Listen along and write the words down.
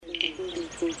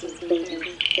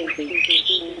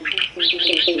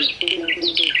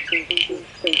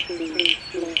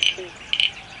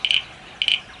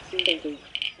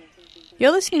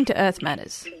You're listening to Earth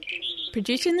Matters,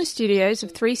 produced in the studios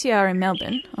of 3CR in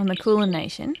Melbourne on the Kulin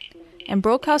Nation and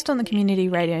broadcast on the Community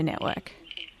Radio Network.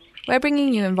 We're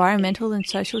bringing you environmental and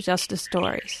social justice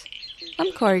stories.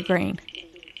 I'm Corey Green.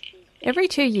 Every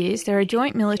 2 years there are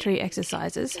joint military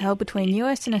exercises held between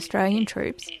US and Australian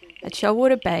troops at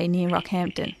Shoalwater Bay near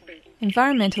Rockhampton.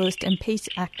 Environmentalist and peace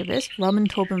activist Robin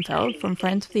Torbenfeld from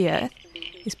Friends of the Earth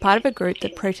is part of a group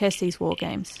that protests these war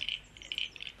games.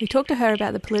 We talked to her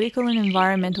about the political and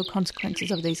environmental consequences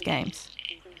of these games.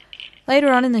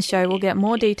 Later on in the show, we'll get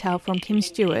more detail from Kim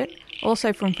Stewart,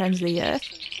 also from Friends of the Earth,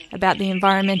 about the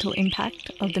environmental impact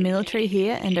of the military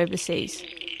here and overseas.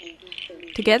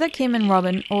 Together, Kim and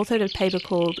Robin authored a paper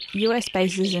called US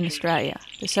Bases in Australia,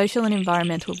 The Social and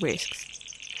Environmental Risks.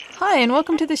 Hi, and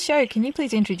welcome to the show. Can you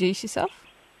please introduce yourself?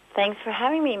 Thanks for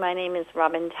having me. My name is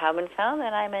Robin Taubenfeld,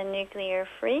 and I'm a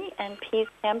nuclear-free and peace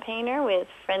campaigner with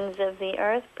Friends of the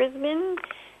Earth Brisbane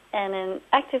and an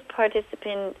active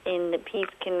participant in the Peace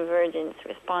Convergence,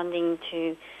 responding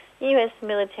to U.S.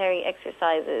 military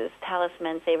exercises,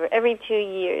 Talisman Sabre, every 2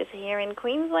 years here in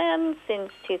Queensland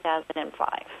since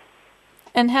 2005.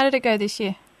 And how did it go this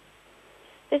year?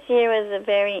 This year was a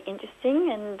very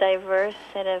interesting and diverse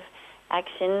set of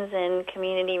actions and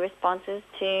community responses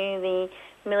to the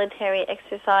military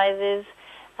exercises.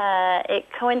 It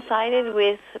coincided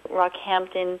with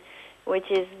Rockhampton,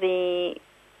 which is the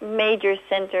major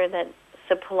center that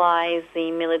supplies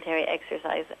the military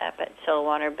exercise up at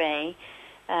Shoalwater Bay.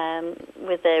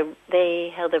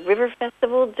 They held a river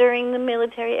festival during the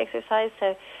military exercise,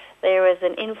 so there was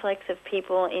an influx of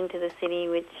people into the city,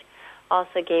 which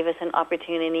also gave us an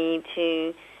opportunity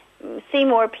to see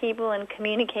more people and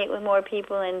communicate with more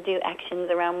people and do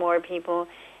actions around more people,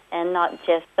 and not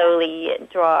just solely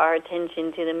draw our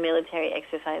attention to the military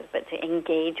exercise, but to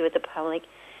engage with the public.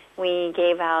 We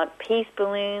gave out peace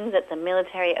balloons at the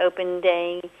military open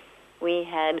day. We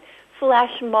had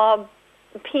flash mob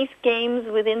peace games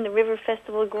within the River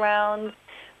Festival grounds.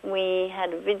 We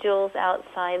had vigils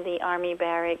outside the Army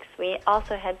barracks. We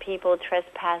also had people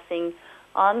trespassing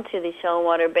onto the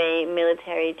Shoalwater Bay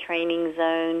military training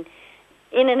zone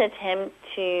in an attempt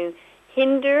to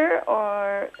hinder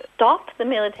or stop the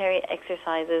military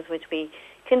exercises, which we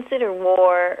consider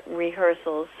war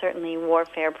rehearsals, certainly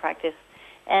warfare practice.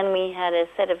 And we had a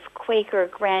set of Quaker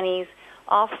grannies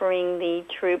offering the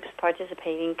troops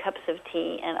participating cups of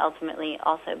tea and ultimately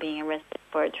also being arrested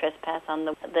for trespass on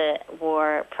the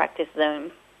war practice zone.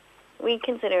 We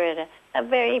consider it a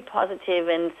very positive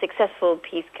and successful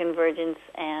peace convergence,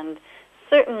 and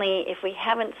certainly if we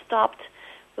haven't stopped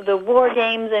the war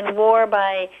games and war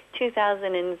by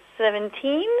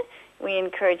 2017, we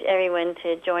encourage everyone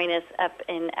to join us up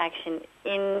in action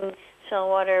in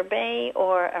Shoalwater Bay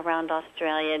or around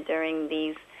Australia during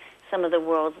some of the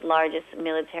world's largest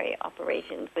military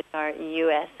operations, which are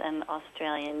U.S. and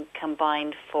Australian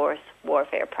combined force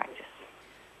warfare practice.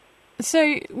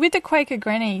 So with the Quaker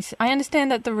Grannies, I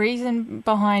understand that the reason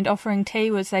behind offering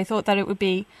tea was they thought that it would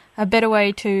be a better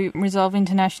way to resolve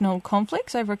international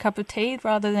conflicts over a cup of tea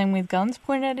rather than with guns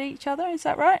pointed at each other. Is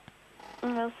that right?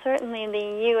 Well, certainly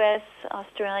the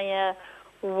U.S.-Australia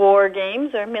war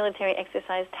games or military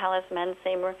exercise Talisman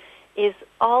Sabre is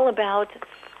all about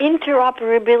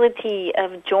interoperability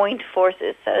of joint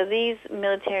forces. So these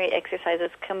military exercises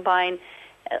combine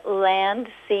land,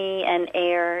 sea, and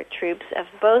air troops of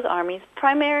both armies,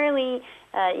 primarily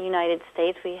United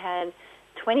States. We had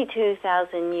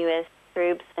 22,000 U.S.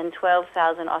 troops and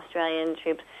 12,000 Australian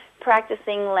troops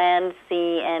practicing land,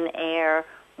 sea, and air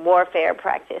warfare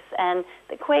practice. And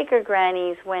the Quaker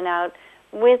grannies went out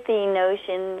with the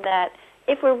notion that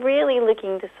if we're really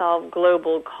looking to solve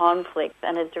global conflicts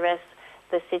and address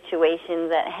the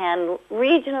situations at hand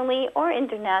regionally or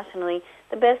internationally,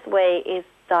 the best way is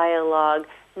dialogue,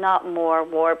 not more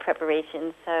war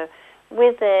preparations. So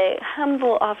with a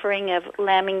humble offering of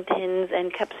lamingtons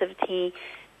and cups of tea,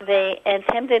 they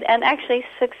attempted and actually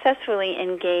successfully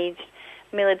engaged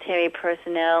military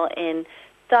personnel in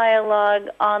dialogue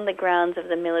on the grounds of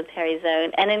the military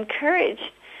zone and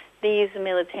encouraged these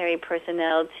military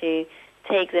personnel to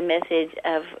take the message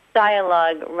of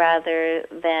dialogue rather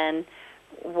than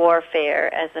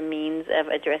warfare as a means of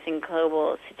addressing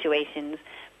global situations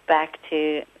back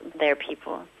to their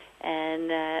people.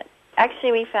 And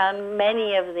actually we found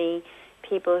many of the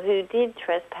people who did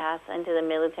trespass into the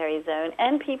military zone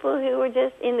and people who were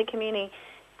just in the community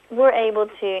were able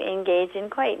to engage in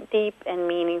quite deep and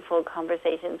meaningful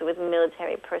conversations with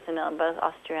military personnel, both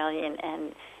Australian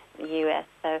and the U.S.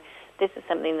 So this is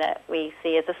something that we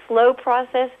see as a slow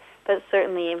process, but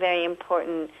certainly a very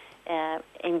important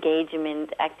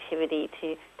engagement activity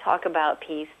to talk about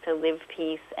peace, to live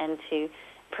peace, and to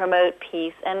promote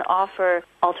peace and offer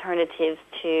alternatives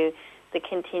to the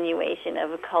continuation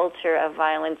of a culture of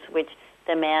violence which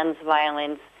demands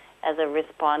violence as a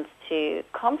response to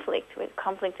conflict. When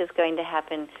conflict is going to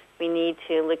happen, we need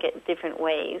to look at different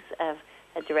ways of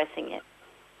addressing it.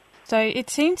 So it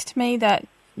seems to me that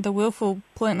the willful,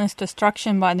 pointless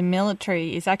destruction by the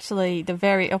military is actually the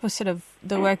very opposite of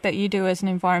the work that you do as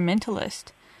an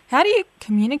environmentalist. How do you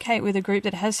communicate with a group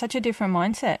that has such a different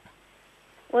mindset?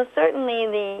 Well, certainly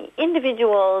the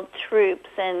individual troops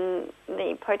and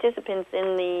the participants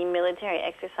in the military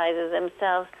exercises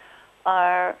themselves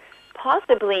are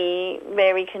possibly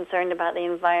very concerned about the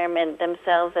environment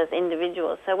themselves as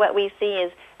individuals. So what we see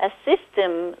is a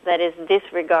system that is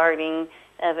disregarding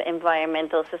of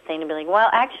environmental sustainability while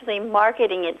actually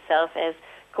marketing itself as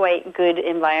quite good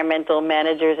environmental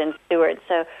managers and stewards.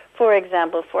 So, for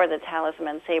example, for the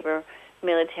Talisman Sabre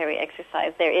military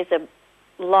exercise, there is a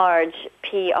large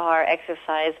PR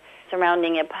exercise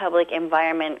surrounding a public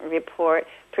environment report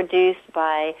produced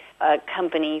by a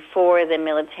company for the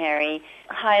military,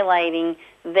 highlighting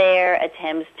their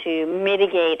attempts to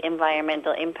mitigate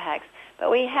environmental impacts. But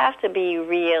we have to be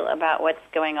real about what's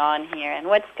going on here. And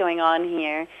what's going on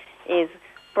here is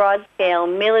broad-scale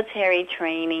military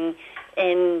training,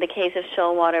 in the case of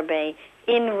Shoalwater Bay,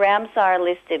 in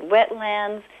Ramsar-listed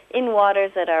wetlands, in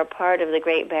waters that are part of the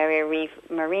Great Barrier Reef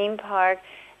Marine Park,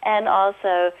 and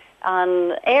also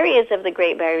on areas of the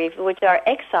Great Barrier Reef which are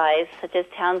excised, such as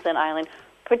Townsend Island,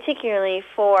 particularly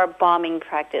for bombing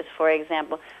practice, for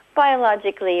example.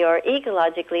 Biologically or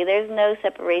ecologically, there's no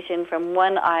separation from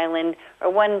one island or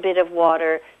one bit of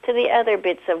water to the other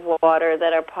bits of water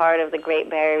that are part of the Great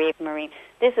Barrier Reef Marine.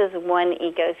 This is one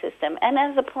ecosystem. And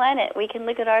as a planet, we can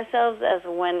look at ourselves as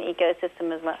one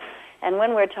ecosystem as well. And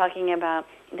when we're talking about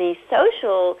the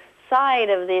social side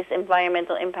of this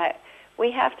environmental impact,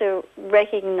 we have to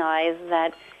recognize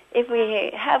that if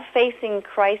we have facing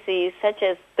crises such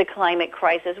as the climate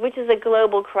crisis, which is a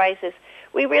global crisis,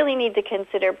 we really need to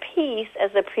consider peace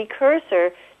as a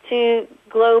precursor to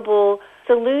global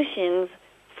solutions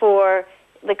for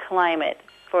the climate,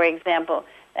 for example.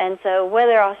 And so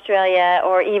whether Australia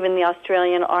or even the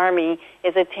Australian Army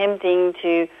is attempting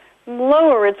to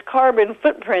lower its carbon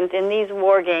footprint in these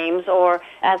war games, or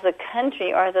as a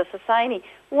country or as a society,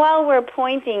 while we're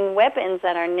pointing weapons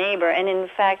at our neighbor, and in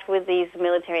fact with these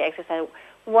military exercises,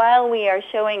 while we are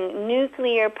showing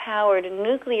nuclear-powered,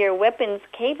 nuclear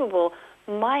weapons-capable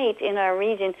might in our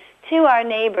region to our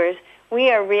neighbors, we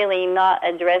are really not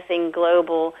addressing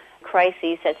global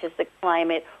crises such as the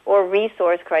climate or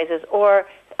resource crisis or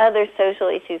other social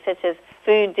issues such as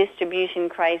food distribution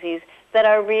crises that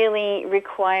are really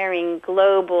requiring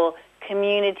global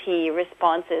community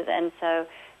responses. And so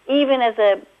even as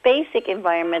a basic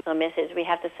environmental message, we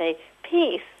have to say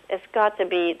peace has got to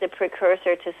be the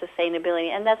precursor to sustainability.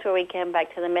 And that's where we come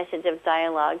back to the message of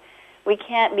dialogue. We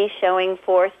can't be showing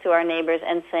force to our neighbors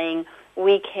and saying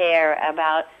we care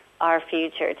about our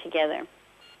future together.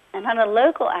 And on a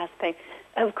local aspect,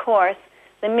 of course,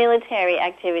 the military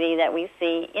activity that we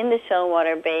see in the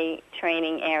Shoalwater Bay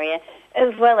training area,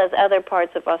 as well as other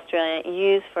parts of Australia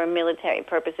used for military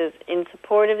purposes in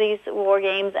support of these war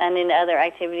games and in other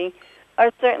activities,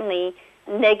 are certainly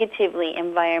negatively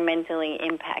environmentally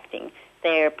impacting.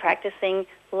 They're practicing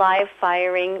live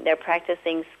firing, they're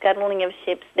practicing scuttling of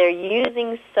ships, they're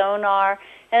using sonar,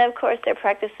 and of course they're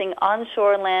practicing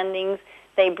onshore landings.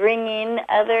 They bring in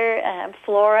other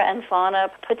flora and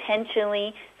fauna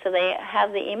potentially, so they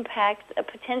have the impact, a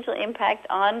potential impact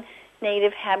on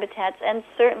native habitats, and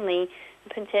certainly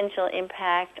potential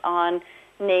impact on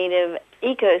native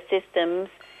ecosystems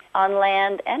on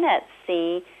land and at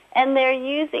sea. And they're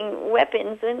using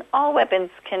weapons, and all weapons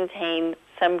contain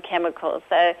some chemicals.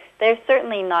 So they're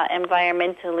certainly not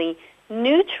environmentally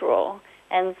neutral,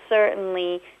 and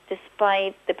certainly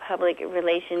despite the public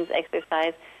relations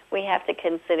exercise, we have to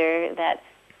consider that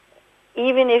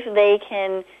even if they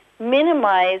can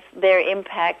minimize their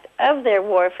impact of their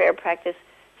warfare practice,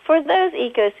 for those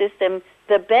ecosystems,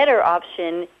 the better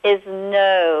option is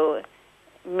no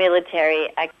military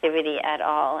activity at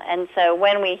all. And so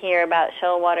when we hear about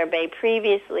Shoalwater Bay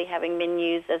previously having been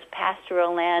used as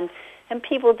pastoral land, and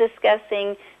people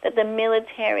discussing that the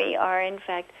military are in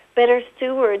fact better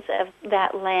stewards of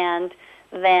that land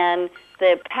than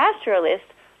the pastoralists,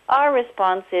 our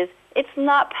response is it's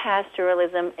not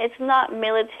pastoralism, it's not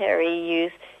military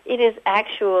use, it is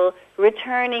actual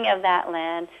returning of that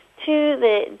land to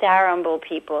the Darumbal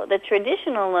people, the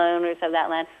traditional owners of that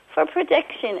land, for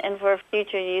protection and for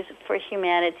future use for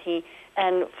humanity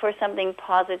and for something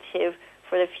positive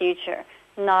for the future,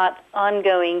 not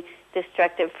ongoing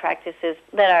destructive practices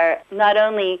that are not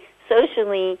only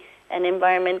socially and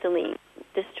environmentally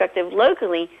destructive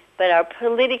locally, but are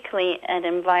politically and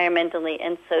environmentally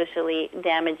and socially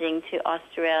damaging to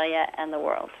Australia and the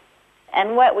world.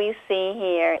 And what we see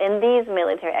here in these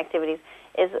military activities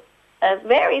is a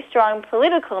very strong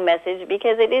political message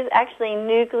because it is actually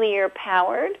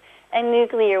nuclear-powered and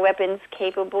nuclear weapons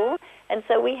capable. And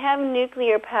so we have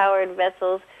nuclear-powered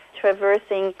vessels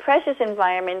traversing precious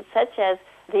environments such as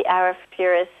the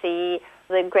Arafura Sea,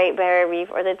 the Great Barrier Reef,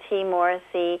 or the Timor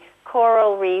Sea,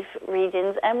 coral reef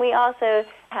regions. And we also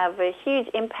have a huge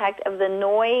impact of the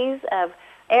noise of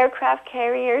aircraft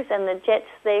carriers and the jets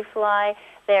they fly.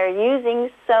 They're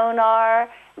using sonar,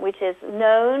 which is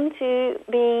known to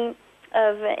be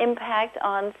of impact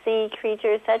on sea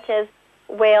creatures such as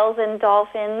whales and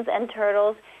dolphins and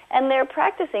turtles, and they're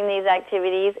practicing these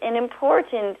activities in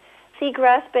important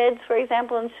seagrass beds, for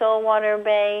example, in Shoalwater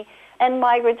Bay, and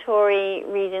migratory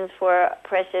regions for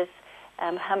precious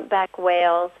humpback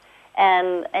whales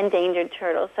and endangered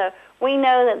turtles. So we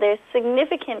know that there's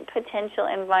significant potential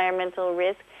environmental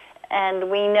risk,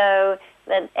 and we know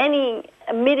that any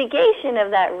mitigation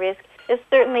of that risk is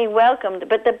certainly welcomed,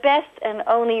 but the best and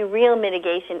only real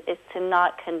mitigation is to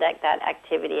not conduct that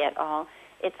activity at all.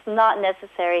 It's not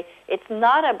necessary. It's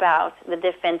not about the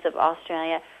defense of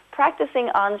Australia. Practicing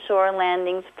onshore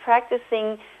landings,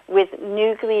 practicing with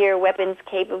nuclear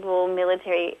weapons-capable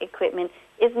military equipment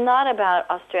is not about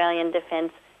Australian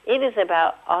defense. It is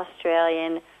about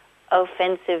Australian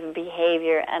offensive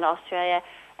behavior and Australia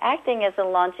acting as a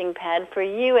launching pad for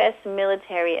U.S.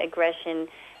 military aggression.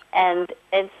 And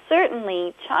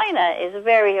certainly China is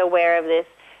very aware of this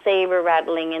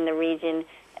saber-rattling in the region,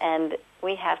 and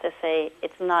we have to say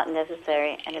it's not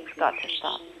necessary and it's got to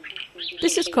stop.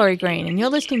 This is Corey Green, and you're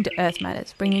listening to Earth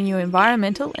Matters, bringing you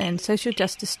environmental and social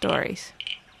justice stories.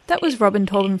 That was Robin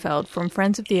Tordenfeld from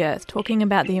Friends of the Earth talking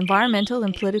about the environmental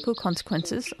and political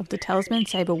consequences of the Talisman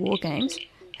Sabre War Games,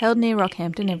 held near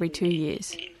Rockhampton every 2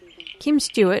 years. Kim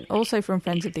Stewart, also from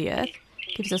Friends of the Earth,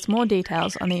 gives us more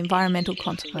details on the environmental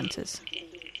consequences.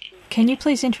 Can you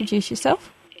please introduce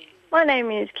yourself? My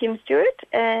name is Kim Stewart,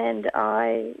 and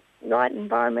I write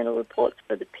environmental reports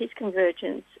for the Peace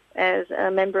Convergence as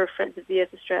a member of Friends of the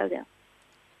Earth Australia.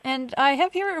 And I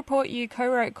have here a report you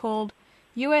co-wrote called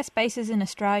US Bases in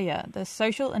Australia, the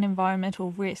Social and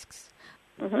Environmental Risks.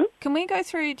 Mm-hmm. Can we go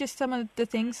through just some of the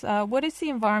things? What is the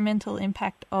environmental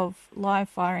impact of live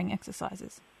firing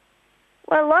exercises?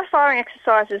 Well, live firing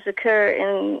exercises occur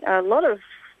in a lot of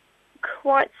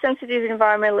quite sensitive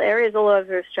environmental areas all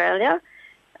over Australia,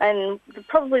 and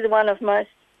probably the one of most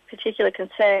particular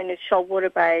concern is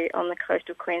Shoalwater Bay on the coast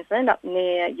of Queensland, up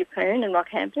near Yeppoon and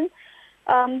Rockhampton.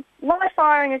 Live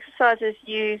firing exercises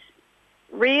use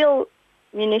real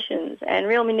munitions, and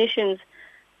real munitions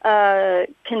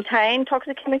contain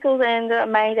toxic chemicals and are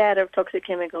made out of toxic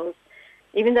chemicals.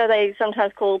 Even though they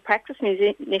sometimes call practice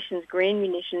munitions green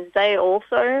munitions, they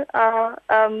also are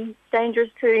dangerous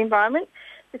to the environment,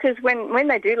 because when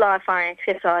they do live firing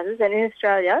exercises, and in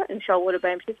Australia, in Shoalwater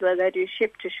Bay in particular, they do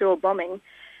ship-to-shore bombing,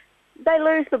 they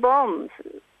lose the bombs.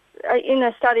 In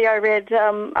a study I read,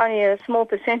 only a small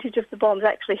percentage of the bombs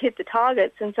actually hit the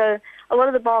targets, and so a lot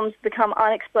of the bombs become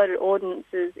unexploded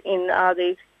ordnances in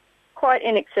these quite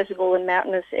inaccessible and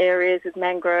mountainous areas with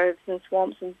mangroves and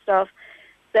swamps and stuff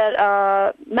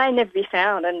that may never be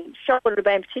found. And Shoalwater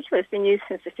Bay in particular has been used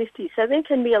since the 50s, so there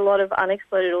can be a lot of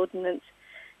unexploded ordnance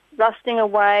rusting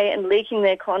away and leaking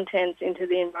their contents into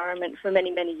the environment for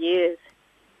many, many years.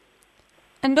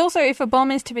 And also, if a bomb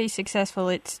is to be successful,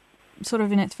 it's sort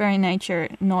of in its very nature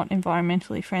not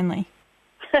environmentally friendly.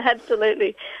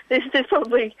 Absolutely. There's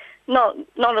probably not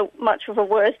much of a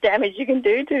worse damage you can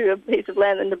do to a piece of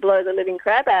land than to blow the living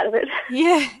crap out of it.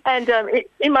 Yeah. And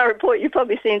in my report, you've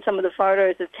probably seen some of the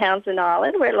photos of Townsend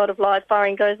Island, where a lot of live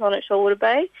firing goes on at Shoalwater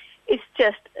Bay. It's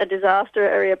just a disaster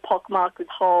area, pockmarked with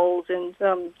holes and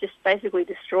just basically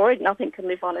destroyed. Nothing can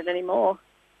live on it anymore.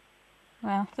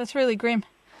 Wow, that's really grim.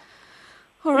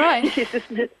 All right.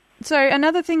 So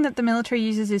another thing that the military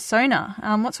uses is sonar.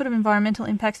 What sort of environmental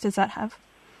impacts does that have?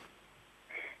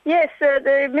 Yes,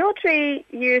 the military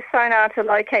use sonar to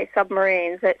locate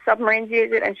submarines. Submarines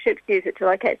use it and ships use it to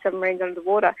locate submarines under the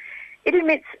water. It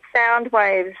emits sound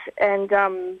waves, and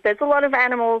there's a lot of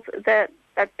animals that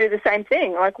do the same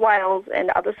thing, like whales and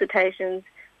other cetaceans,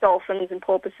 dolphins and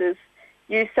porpoises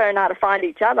use sonar to find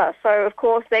each other. So, of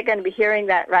course, they're going to be hearing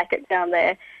that racket down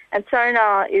there. And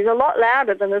sonar is a lot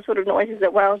louder than the sort of noises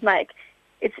that whales make.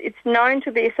 It's known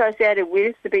to be associated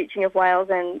with the beaching of whales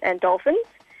and dolphins,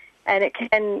 and it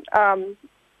can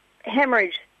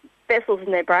hemorrhage vessels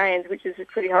in their brains, which is a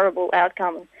pretty horrible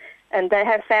outcome. And they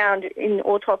have found in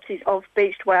autopsies of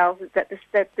beached whales that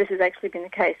this has actually been the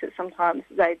case, that sometimes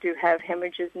they do have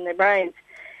hemorrhages in their brains.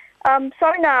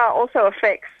 Sonar also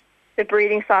affects the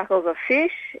breeding cycles of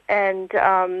fish and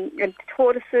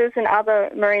tortoises and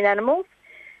other marine animals.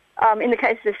 In the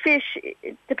case of fish,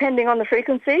 depending on the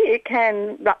frequency, it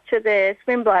can rupture their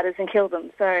swim bladders and kill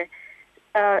them. So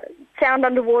sound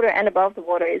underwater and above the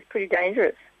water is pretty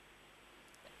dangerous.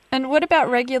 And what about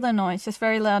regular noise, just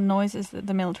very loud noises that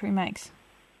the military makes?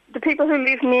 The people who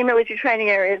live near military training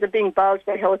areas are being buzzed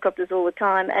by helicopters all the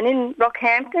time. And in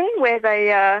Rockhampton, where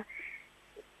they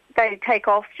take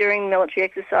off during military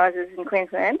exercises in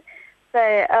Queensland,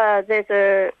 they've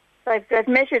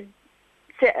measured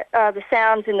the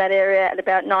sounds in that area at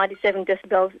about 97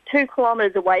 decibels, 2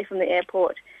 kilometres away from the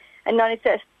airport. And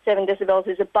 97 decibels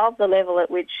is above the level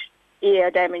at which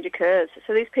ear damage occurs.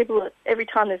 So these people, every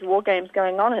time there's war games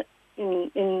going on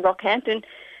in Rockhampton,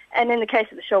 and in the case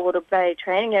of the Shoalwater Bay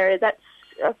training area, that's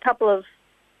a couple of,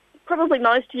 probably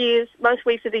most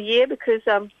weeks of the year, because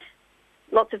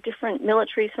lots of different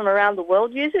militaries from around the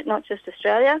world use it, not just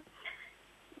Australia.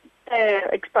 They're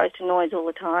exposed to noise all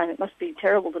the time. It must be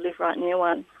terrible to live right near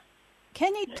one.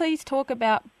 Can you please talk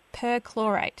about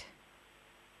perchlorate?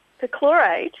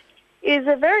 Perchlorate is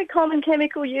a very common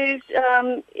chemical used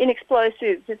in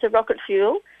explosives. It's a rocket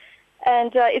fuel,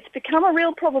 and it's become a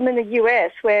real problem in the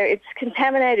US, where it's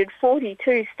contaminated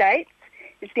 42 states.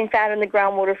 It's been found in the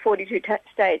groundwater of 42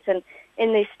 states, and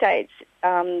in these states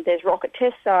there's rocket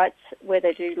test sites where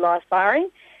they do live firing.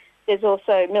 There's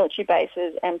also military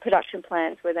bases and production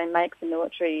plants where they make the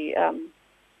military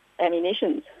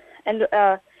ammunitions. And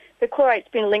perchlorate's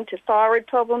been linked to thyroid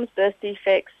problems, birth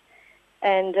defects,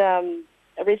 and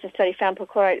a recent study found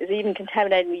perchlorate is even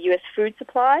contaminating the US food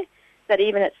supply, that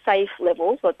even at safe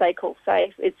levels, what they call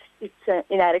safe, it's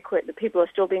inadequate, that people are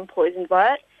still being poisoned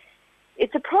by it.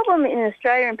 It's a problem in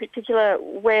Australia in particular,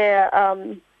 where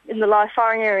in the live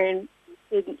firing area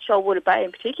in Shoalwater Bay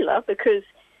in particular, because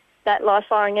that live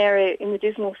firing area in the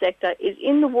Dismal sector is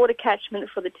in the water catchment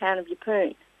for the town of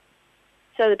Yeppoon.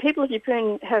 So the people of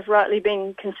Yeppoon have rightly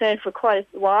been concerned for quite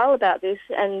a while about this,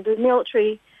 and the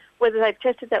military, whether they've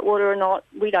tested that water or not,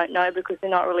 we don't know, because they're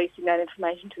not releasing that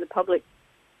information to the public.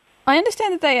 I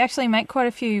understand that they actually make quite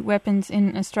a few weapons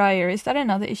in Australia. Is that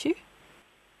another issue?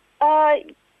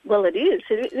 Well, it is.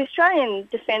 So the Australian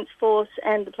Defence Force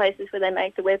and the places where they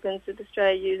make the weapons that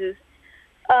Australia uses,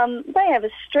 they have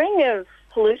a string of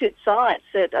polluted sites.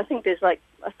 That I think there's like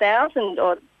 1,000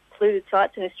 odd polluted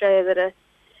sites in Australia that are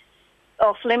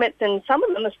off limits, and some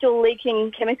of them are still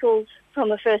leaking chemicals from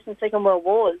the First and Second World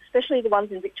Wars, especially the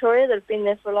ones in Victoria that have been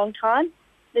there for a long time.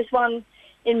 There's one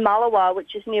in Mullawa,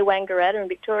 which is near Wangaratta in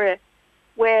Victoria,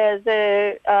 where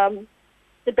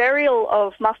the burial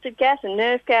of mustard gas and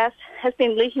nerve gas has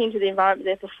been leaking into the environment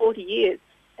there for 40 years.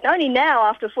 And only now,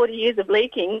 after 40 years of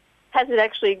leaking, has it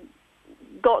actually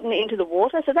gotten into the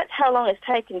water. So that's how long it's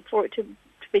taken for it to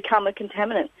become a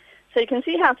contaminant. So you can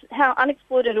see how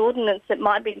unexploded ordnance that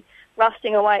might be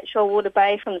rusting away at Shoalwater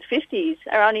Bay from the 50s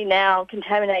are only now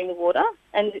contaminating the water.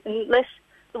 And unless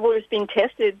the water's being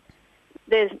tested,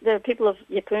 the people of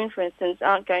Yeppoon, for instance,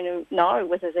 aren't going to know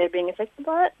whether they're being affected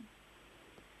by it.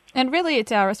 And really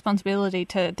it's our responsibility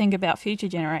to think about future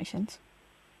generations.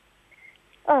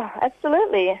 Oh,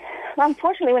 absolutely.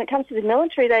 Unfortunately, when it comes to the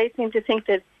military, they seem to think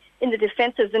that in the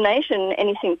defence of the nation,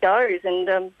 anything goes, and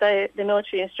the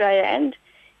military in Australia and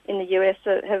in the US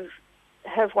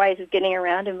have ways of getting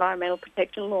around environmental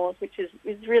protection laws, which is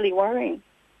really worrying.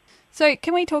 So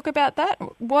can we talk about that?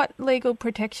 What legal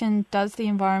protection does the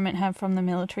environment have from the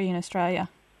military in Australia?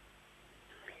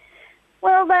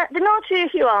 Well, the military,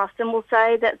 if you ask them, will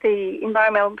say that the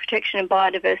Environmental Protection and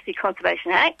Biodiversity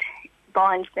Conservation Act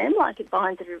binds them like it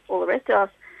binds all the rest of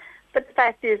us. But the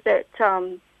fact is that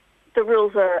the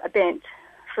rules are bent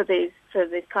for these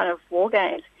kind of war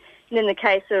games. And in the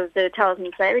case of the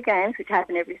Talisman Sabre Games, which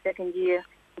happen every second year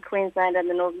in Queensland and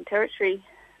the Northern Territory,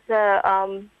 they're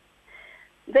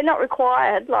not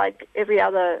required, like every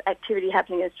other activity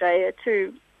happening in Australia,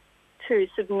 to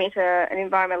submit an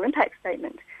environmental impact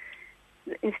statement.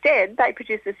 Instead, they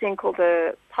produce this thing called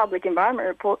the Public Environment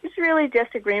Report. It's really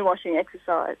just a greenwashing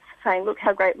exercise, saying, look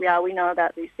how great we are, we know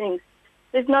about these things.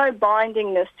 There's no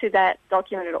bindingness to that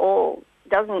document at all.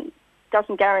 It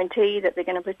doesn't guarantee that they're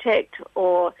going to protect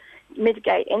or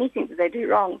mitigate anything that they do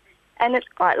wrong. And it's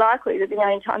quite likely that the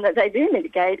only time that they do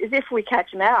mitigate is if we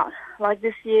catch them out. Like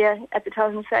this year at the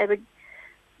Talisman Sabre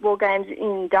War Games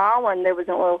in Darwin, there was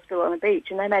an oil spill on the beach,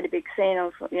 and they made a big scene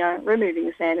of, removing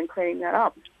the sand and cleaning that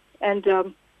up. And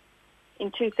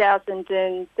in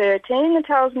 2013, the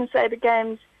Talisman Sabre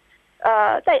Games,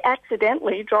 they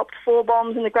accidentally dropped 4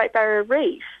 bombs in the Great Barrier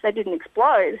Reef. They didn't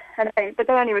explode, but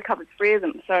they only recovered 3 of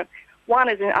them. So one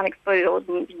is an unexploded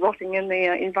ordnance rotting in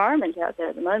the environment out there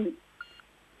at the moment.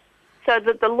 So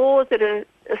the laws that are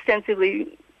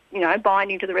ostensibly,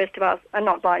 binding to the rest of us are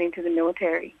not binding to the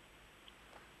military.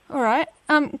 All right.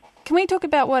 Can we talk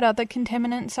about what other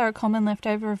contaminants are a common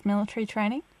leftover of military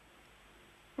training?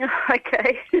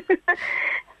 Okay.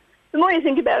 The more you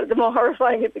think about it, the more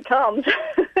horrifying it becomes.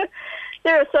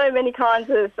 There are so many kinds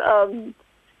of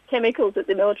chemicals that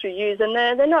the military use, and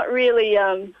they're not really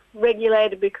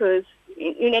regulated because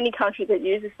in any country that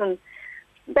uses them,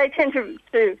 they tend to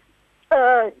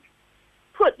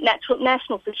put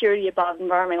national security above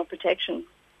environmental protection.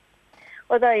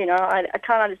 Although, I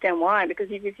can't understand why,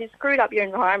 because if you screwed up your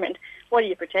environment, what are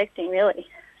you protecting, really?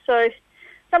 So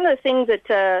some of the things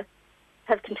that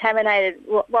have contaminated,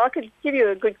 well, I could give you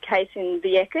a good case in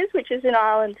Vieques, which is an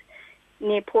island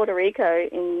near Puerto Rico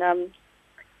in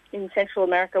Central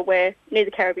America, near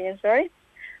the Caribbean,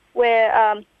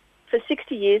 where for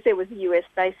 60 years there was a US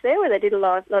base there where they did a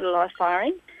lot of live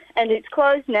firing, and it's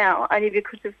closed now only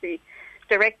because of the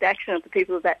direct action of the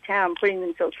people of that town putting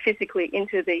themselves physically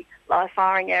into the live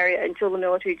firing area until the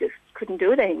military just couldn't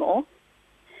do it anymore.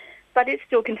 But it's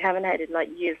still contaminated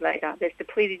years later. There's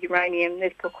depleted uranium,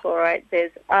 there's perchlorate,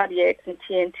 there's RDX and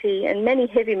TNT and many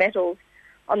heavy metals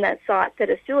on that site that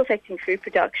are still affecting food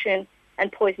production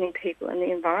and poisoning people and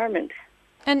the environment.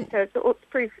 And so it's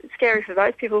pretty scary for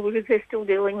those people because they're still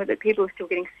dealing with it. People are still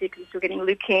getting sick, they're still getting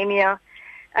leukemia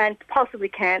and possibly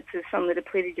cancers from the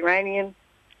depleted uranium.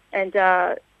 And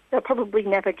they'll probably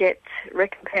never get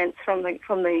recompense from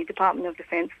the Department of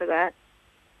Defence for that.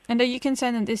 And are you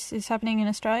concerned that this is happening in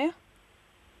Australia?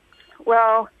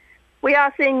 Well, we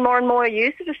are seeing more and more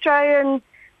use of Australian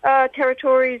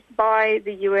territories by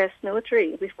the US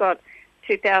military. We've got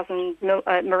 2,000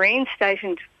 Marines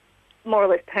stationed more or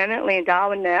less permanently in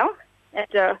Darwin now. And,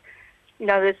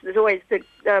 there's always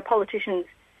the politicians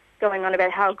going on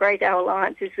about how great our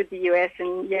alliance is with the US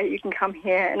and, you can come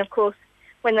here. And, of course,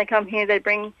 when they come here, they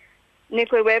bring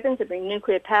nuclear weapons, they bring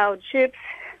nuclear-powered ships,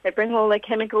 they bring all their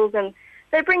chemicals, and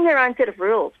they bring their own set of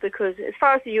rules because as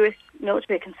far as the US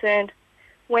military are concerned,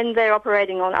 when they're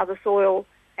operating on other soil,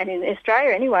 and in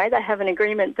Australia anyway, they have an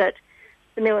agreement that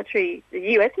the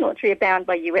US military are bound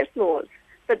by US laws.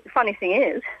 But the funny thing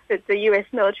is that the US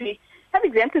military have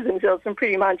exempted themselves from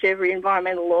pretty much every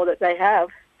environmental law that they have.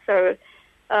 So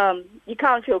you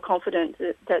can't feel confident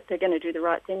that they're going to do the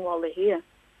right thing while they're here.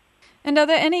 And are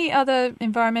there any other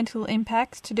environmental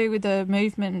impacts to do with the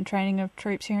movement and training of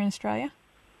troops here in Australia?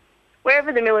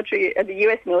 Wherever the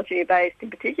US military are based in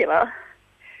particular,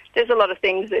 there's a lot of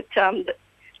things that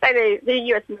the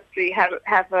US military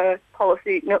have a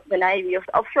policy, the Navy,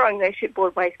 of throwing their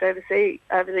shipboard waste overseas,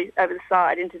 over the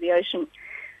side into the ocean.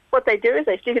 What they do is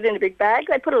they stick it in a big bag,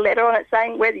 they put a letter on it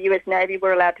saying we're the US Navy,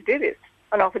 we're allowed to do this,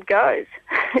 and off it goes.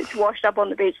 It's washed up on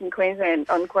the beach in Queensland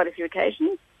on quite a few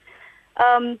occasions.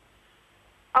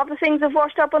 Other things have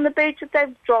washed up on the beach that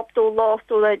they've dropped or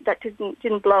lost or that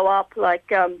didn't blow up,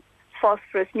 like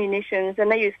phosphorus munitions,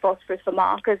 and they use phosphorus for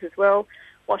markers as well,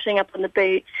 washing up on the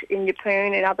beach in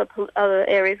Yeppoon and other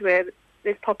areas where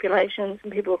there's populations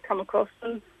and people have come across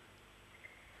them.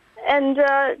 And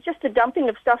just the dumping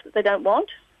of stuff that they don't want.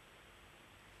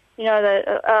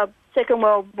 The Second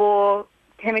World War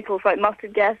chemicals like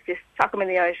mustard gas, just chuck them in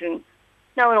the ocean.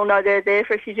 No one will know they're there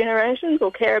for a few generations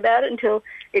or care about it until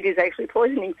it is actually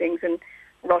poisoning things and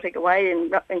rotting away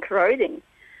and corroding.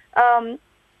 A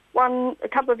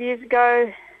couple of years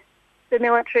ago, the US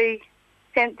military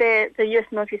sent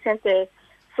their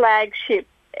flagship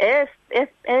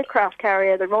aircraft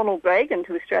carrier, the Ronald Reagan,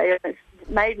 to Australia on its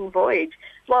maiden voyage.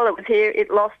 While it was here, it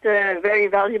lost a very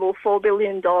valuable $4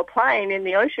 billion plane in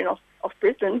the ocean off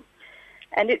Brisbane.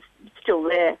 And it's still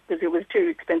there because it was too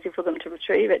expensive for them to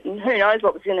retrieve it. And who knows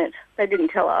what was in it? They didn't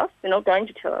tell us. They're not going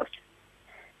to tell us.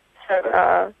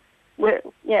 So,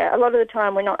 a lot of the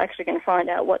time we're not actually going to find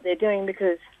out what they're doing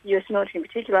because the US military in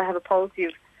particular have a policy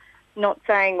of not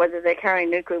saying whether they're carrying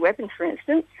nuclear weapons, for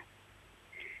instance.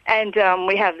 And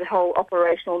we have the whole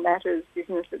operational matters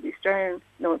business that the Australian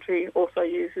military also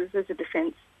uses as a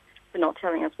defence for not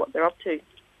telling us what they're up to.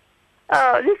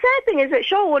 The sad thing is that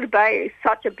Shoalwater Bay is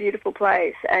such a beautiful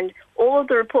place, and all of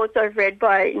the reports I've read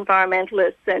by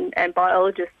environmentalists and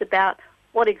biologists about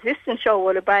what exists in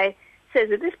Shoalwater Bay says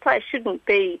that this place shouldn't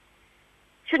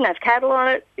have cattle on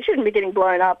it, it shouldn't be getting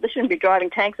blown up, they shouldn't be driving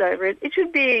tanks over it. It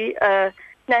should be a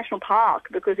national park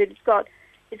because it's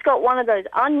got one of those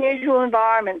unusual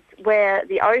environments where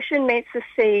the ocean meets the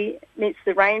sea, meets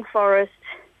the rainforest,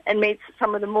 and meets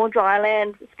some of the more dry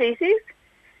land species.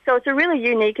 So it's a really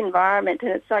unique environment,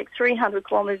 and it's like 300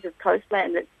 kilometres of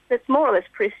coastland that's more or less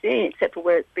pristine, except for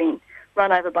where it's been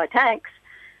run over by tanks.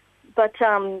 But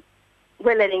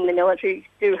we're letting the military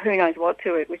do who knows what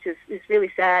to it, which is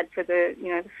really sad for the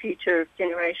future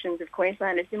generations of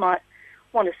Queenslanders who might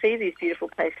want to see these beautiful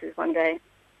places one day.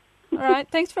 All right,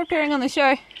 thanks for appearing on the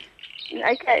show.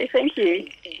 Okay, thank you.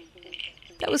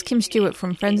 That was Kim Stewart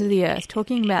from Friends of the Earth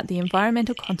talking about the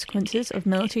environmental consequences of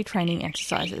military training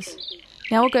exercises.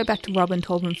 Now we'll go back to Robin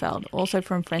Torbenfeld, also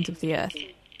from Friends of the Earth.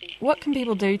 What can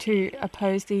people do to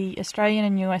oppose the Australian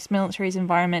and US military's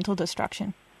environmental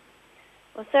destruction?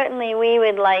 Well, certainly we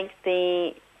would like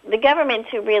the government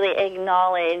to really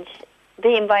acknowledge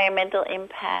the environmental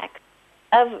impact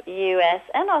of US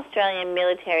and Australian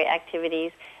military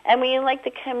activities, and we would like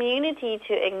the community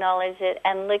to acknowledge it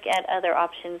and look at other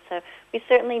options. So we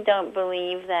certainly don't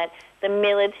believe that the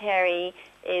military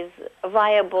is a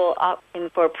viable option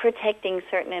for protecting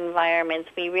certain environments.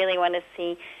 We really want to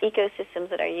see ecosystems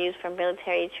that are used for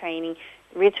military training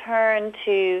return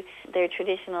to their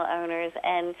traditional owners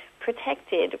and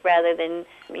protected rather than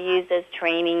used as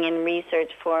training and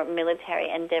research for military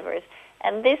endeavors.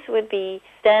 And this would be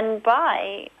done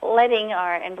by letting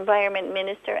our environment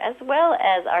minister as well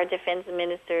as our defense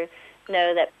minister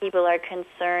know that people are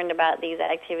concerned about these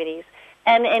activities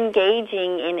and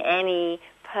engaging in any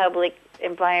public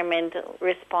environmental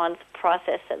response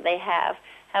process that they have.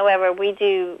 However, we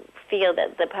do feel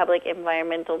that the public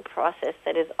environmental process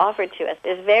that is offered to us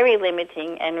is very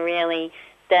limiting and really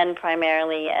done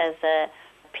primarily as a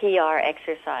PR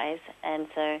exercise. And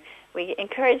so we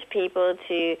encourage people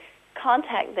to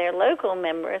contact their local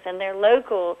members and their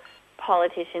local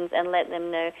politicians and let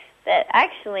them know that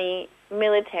actually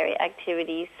military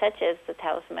activities such as the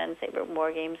Talisman Sabre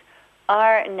War Games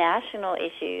are national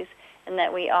issues and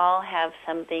that we all have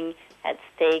something at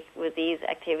stake with these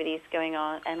activities going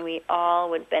on, and we all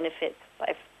would benefit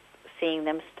by seeing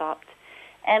them stopped.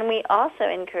 And we also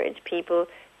encourage people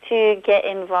to get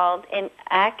involved in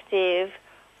active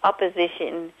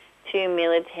opposition to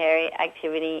military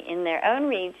activity in their own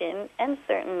region and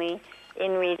certainly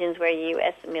in regions where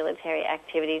U.S. military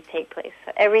activities take place.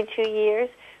 So every 2 years,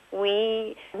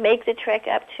 we make the trek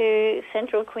up to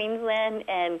central Queensland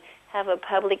and have a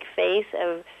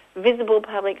visible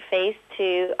public face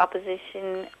to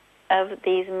opposition of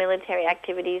these military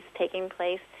activities taking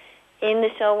place in the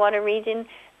Shoalwater region.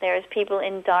 There's people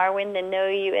in Darwin, the No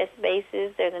U.S.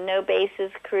 bases. There's a No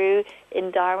Bases crew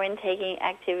in Darwin taking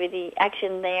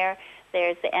action there.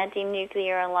 There's the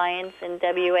Anti-Nuclear Alliance in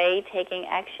WA taking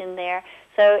action there.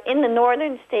 So in the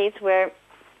northern states where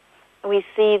we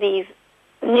see these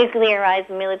nuclearized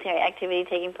military activity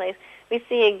taking place, we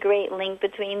see a great link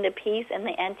between the peace and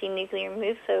the anti-nuclear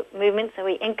movement. So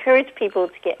we encourage people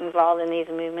to get involved in these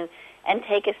movements and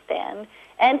take a stand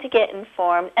and to get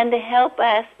informed and to help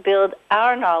us build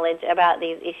our knowledge about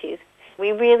these issues.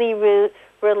 We really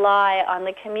rely on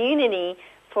the community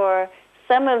for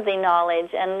some of the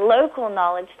knowledge and local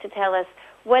knowledge to tell us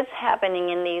what's happening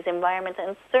in these environments,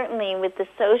 and certainly with the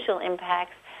social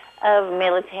impacts of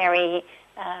military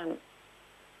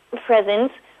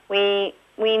presence.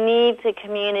 We need the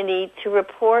community to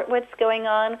report what's going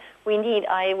on. We need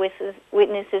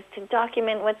eyewitnesses to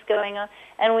document what's going on,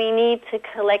 and we need to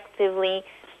collectively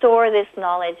store this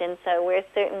knowledge. And so we're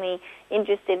certainly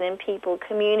interested in people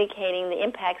communicating the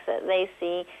impacts that they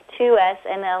see to us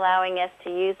and allowing us to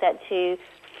use that to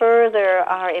further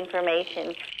our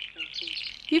information.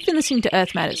 You've been listening to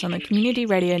Earth Matters on the Community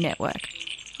Radio Network.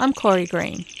 I'm Corey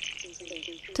Green.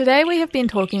 Today we have been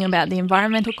talking about the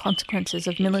environmental consequences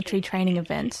of military training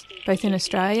events, both in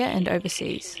Australia and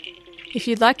overseas. If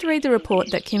you'd like to read the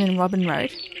report that Kim and Robin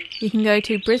wrote, you can go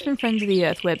to Brisbane Friends of the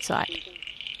Earth website.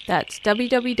 That's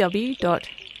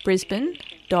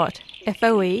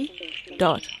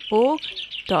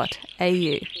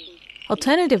www.brisbane.foe.org.au.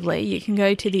 Alternatively, you can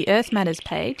go to the Earth Matters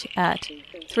page at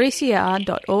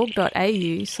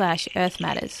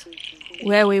 3cr.org.au/earthmatters,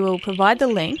 where we will provide the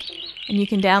link and you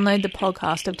can download the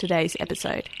podcast of today's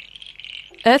episode.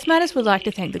 Earth Matters would like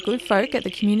to thank the good folk at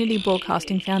the Community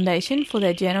Broadcasting Foundation for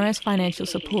their generous financial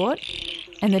support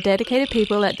and the dedicated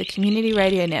people at the Community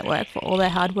Radio Network for all their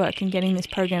hard work in getting this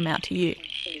program out to you.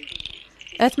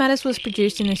 Earth Matters was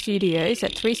produced in the studios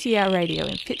at 3CR Radio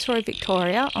in Fitzroy,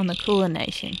 Victoria on the Kulin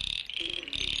Nation.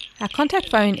 Our contact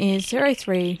phone is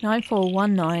 03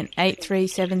 9419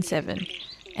 8377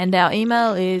 and our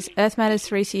email is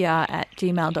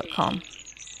earthmatters3cr@gmail.com.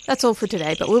 That's all for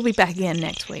today, but we'll be back again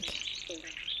next week.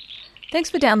 Thanks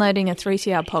for downloading a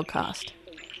 3CR podcast.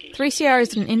 3CR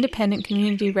is an independent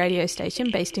community radio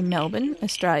station based in Melbourne,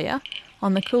 Australia,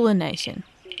 on the Kulin Nation.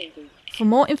 For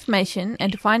more information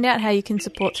and to find out how you can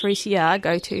support 3CR,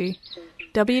 go to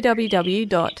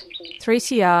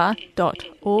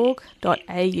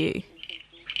www.3cr.org.au.